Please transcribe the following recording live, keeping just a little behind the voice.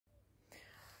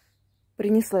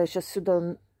Принесла я сейчас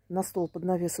сюда на стол под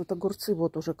навес вот огурцы.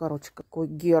 Вот уже, короче, какой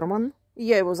герман.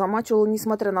 Я его замачивала,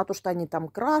 несмотря на то, что они там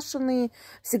крашеные.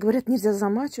 Все говорят, нельзя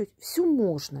замачивать. Все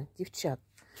можно, девчат.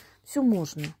 Все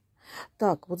можно.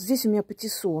 Так, вот здесь у меня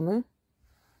патиссоны.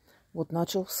 Вот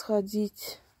начал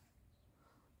всходить.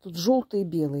 Тут желтый и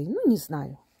белый. Ну, не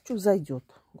знаю. Что зайдет,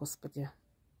 господи.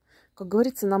 Как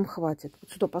говорится, нам хватит. Вот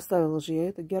сюда поставила же я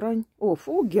это герань. О,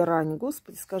 фу, герань,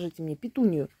 господи, скажите мне,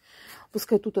 петунью.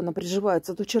 Пускай тут она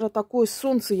приживается. А то вчера такое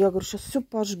солнце, я говорю, сейчас все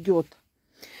пожгет.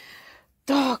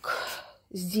 Так,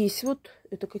 здесь вот,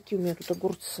 это какие у меня тут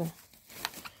огурцы?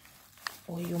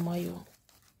 Ой, ё-моё.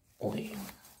 Ой,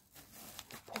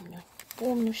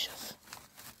 помню сейчас.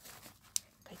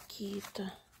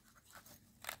 Какие-то.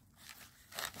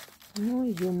 Ну,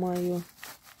 ё-моё.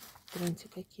 Гляньте,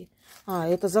 какие. А,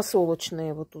 это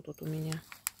засолочные вот тут вот у меня.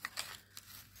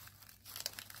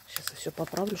 Сейчас я все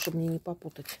поправлю, чтобы мне не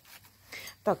попутать.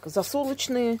 Так,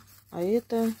 засолочные, а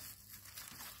это...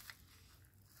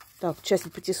 Так,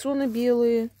 часть патиссоны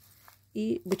белые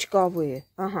и бочковые.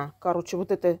 Ага, короче,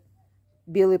 вот это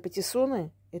белые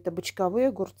патиссоны, это бочковые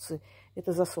огурцы,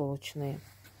 это засолочные.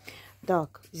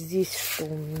 Так, здесь что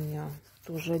у меня?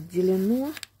 Тоже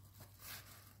отделено.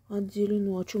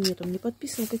 Отделено. А что у меня там не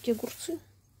подписано? Какие огурцы?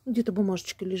 Где-то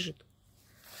бумажечка лежит.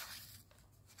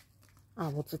 А,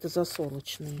 вот это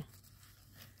засолочные.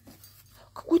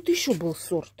 Какой-то еще был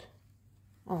сорт.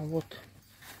 А, вот.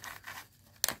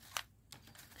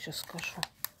 Сейчас скажу.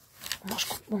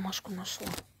 Бумажку нашла.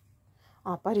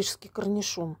 А, парижский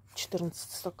корнишон.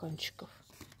 14 стаканчиков.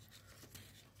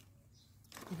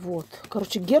 Вот.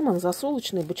 Короче, герман,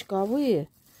 засолочные, бочковые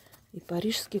и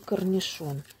парижский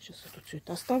корнишон. Сейчас я тут все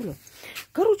это оставлю.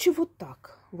 Короче, вот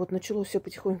так. Вот начало все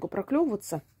потихоньку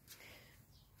проклевываться.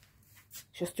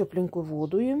 Сейчас тепленькую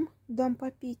воду им дам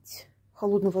попить.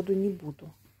 Холодной водой не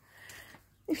буду.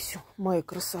 И все, мои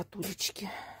красотулечки.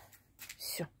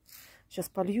 Все. Сейчас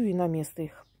полью и на место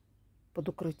их под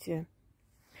укрытие.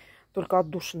 Только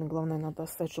отдушины, главное, надо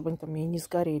оставить, чтобы они там мне не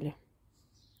сгорели.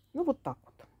 Ну, вот так вот.